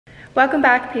Welcome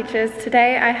back, Peaches.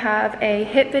 Today I have a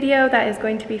HIIT video that is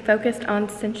going to be focused on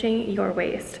cinching your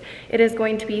waist. It is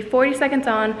going to be 40 seconds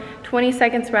on, 20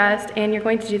 seconds rest, and you're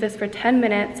going to do this for 10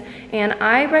 minutes. And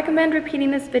I recommend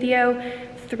repeating this video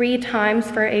 3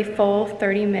 times for a full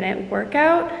 30-minute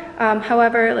workout.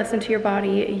 However, listen to your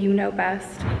body, you know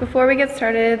best. Before we get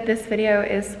started, this video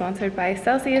is sponsored by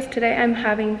Celsius. Today I'm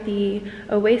having the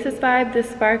Oasis Vibe, the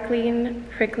Sparkling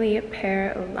Prickly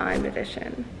Pear Lime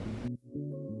Edition.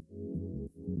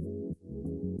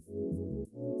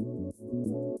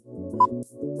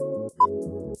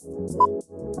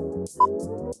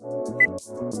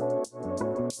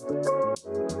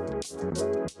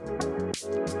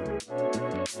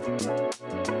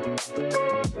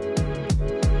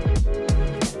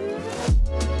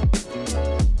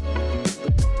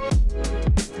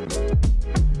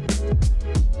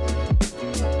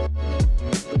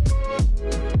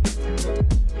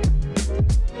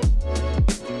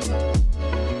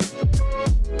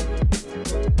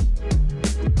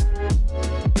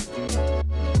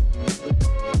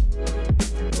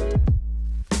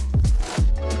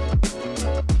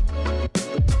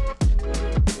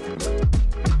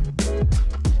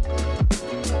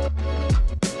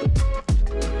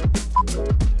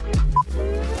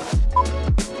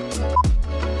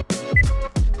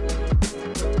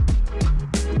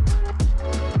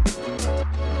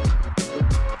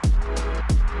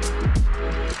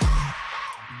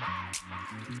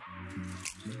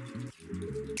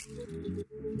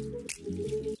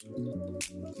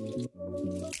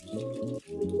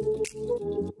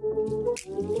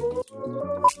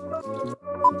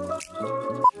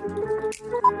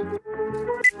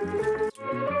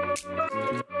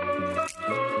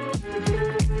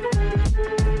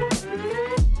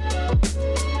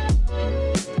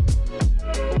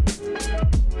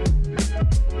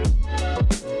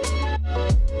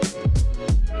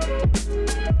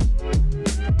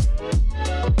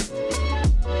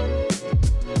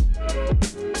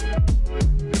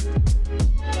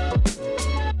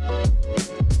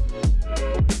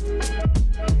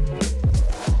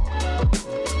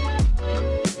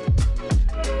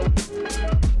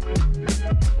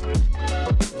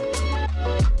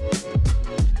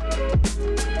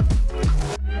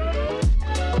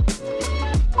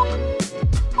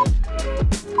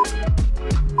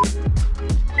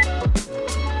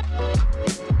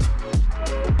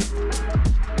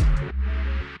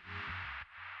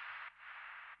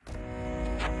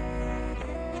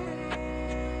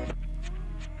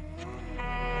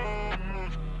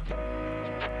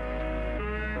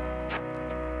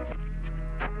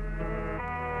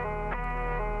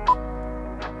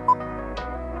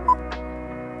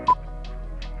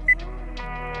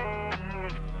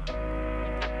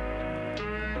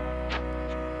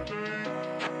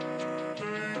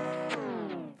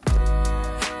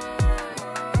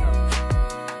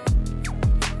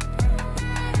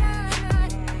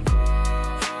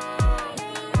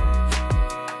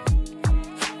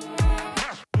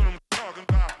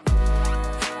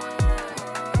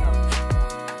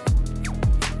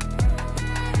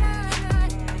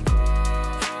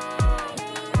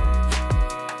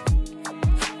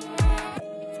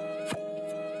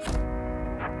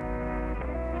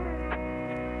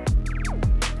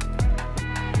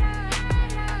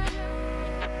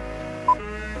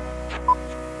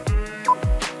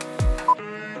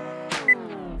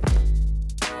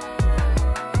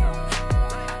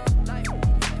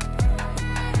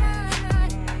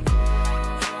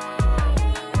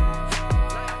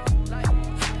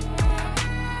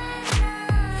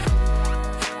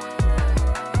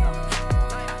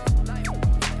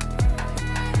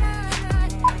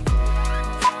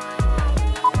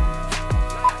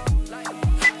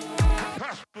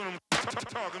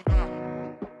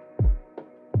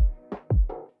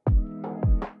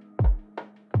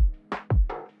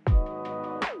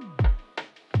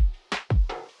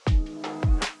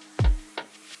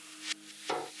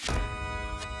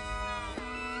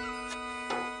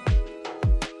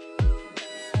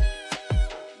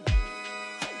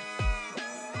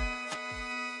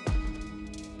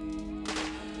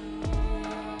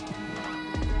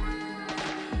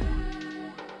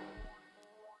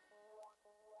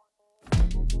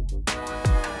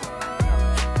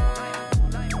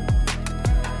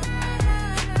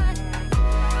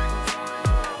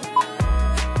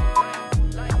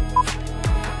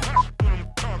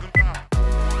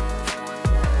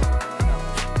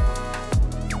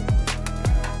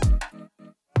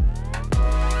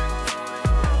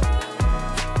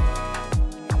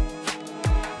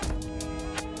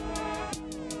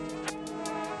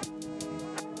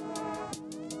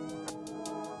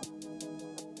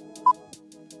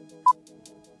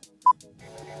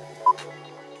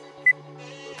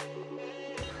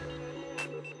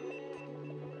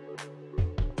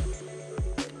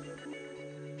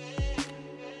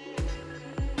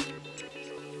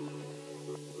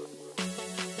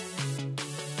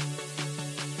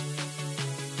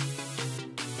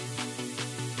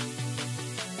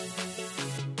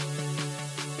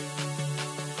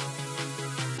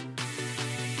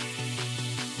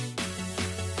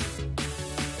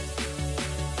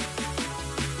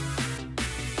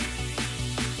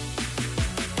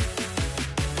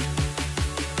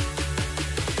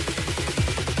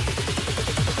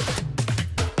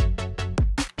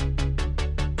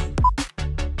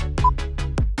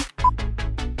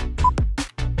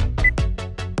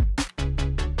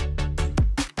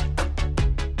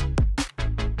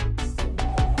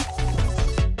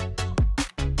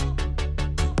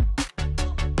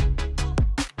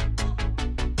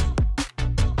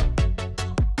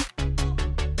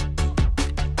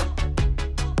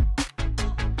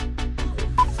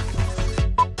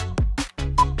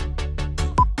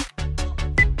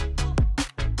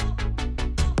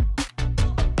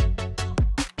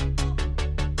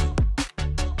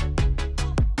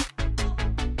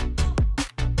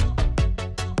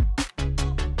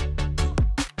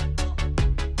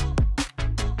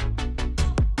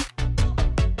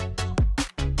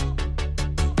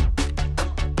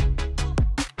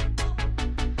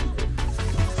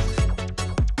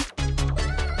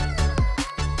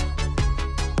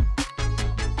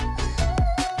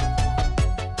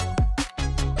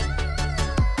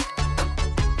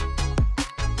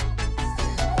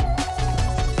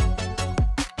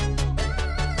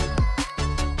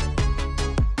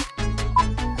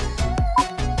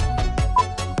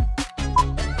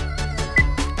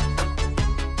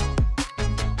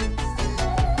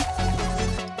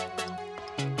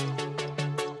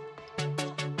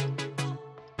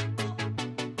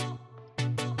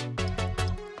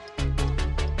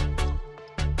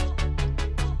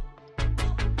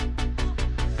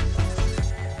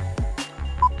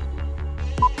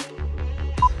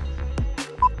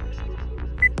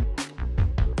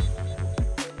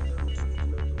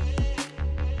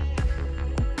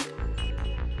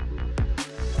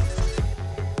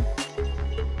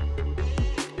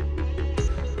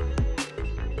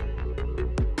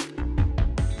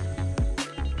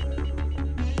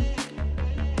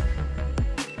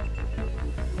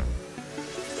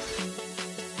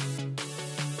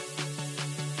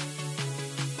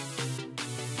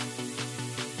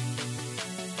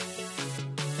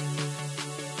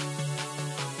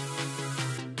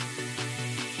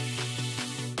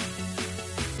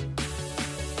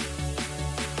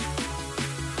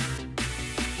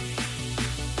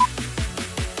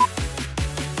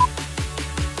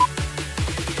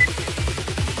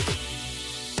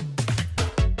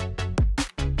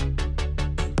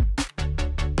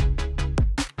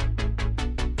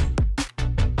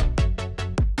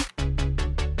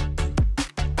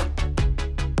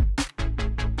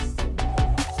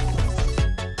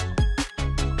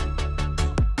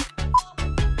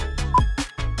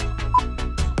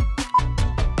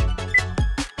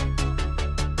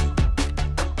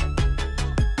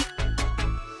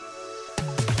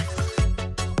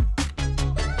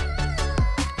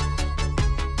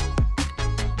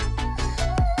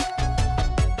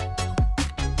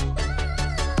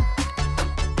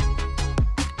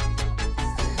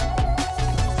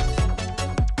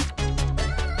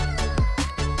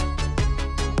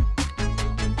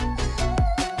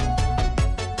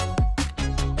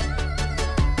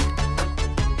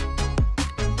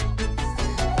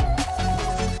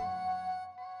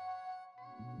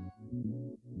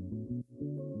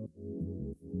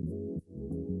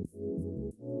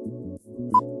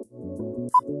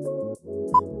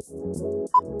 If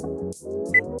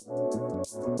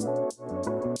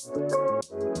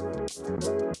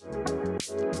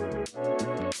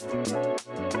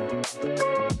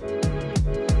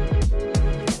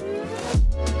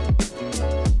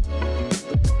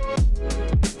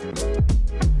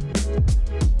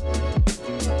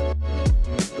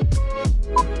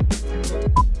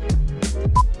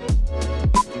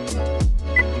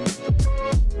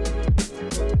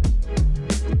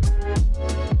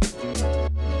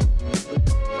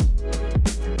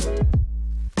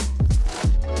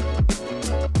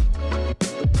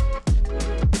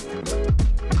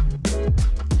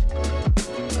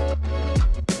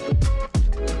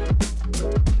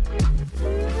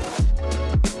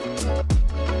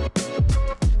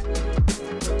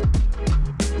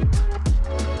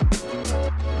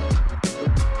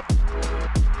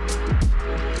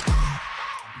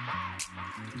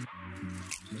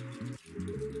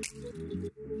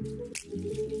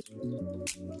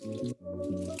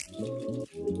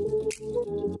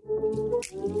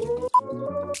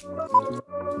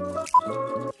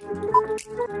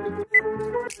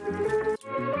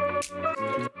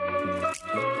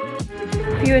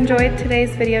you enjoyed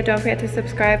today's video, don't forget to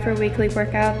subscribe for weekly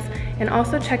workouts, and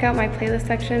also check out my playlist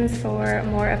sections for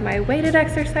more of my weighted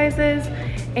exercises.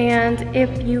 And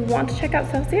if you want to check out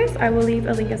Celsius, I will leave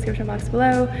a link in the description box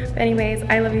below. But anyways,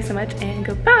 I love you so much, and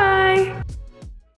goodbye!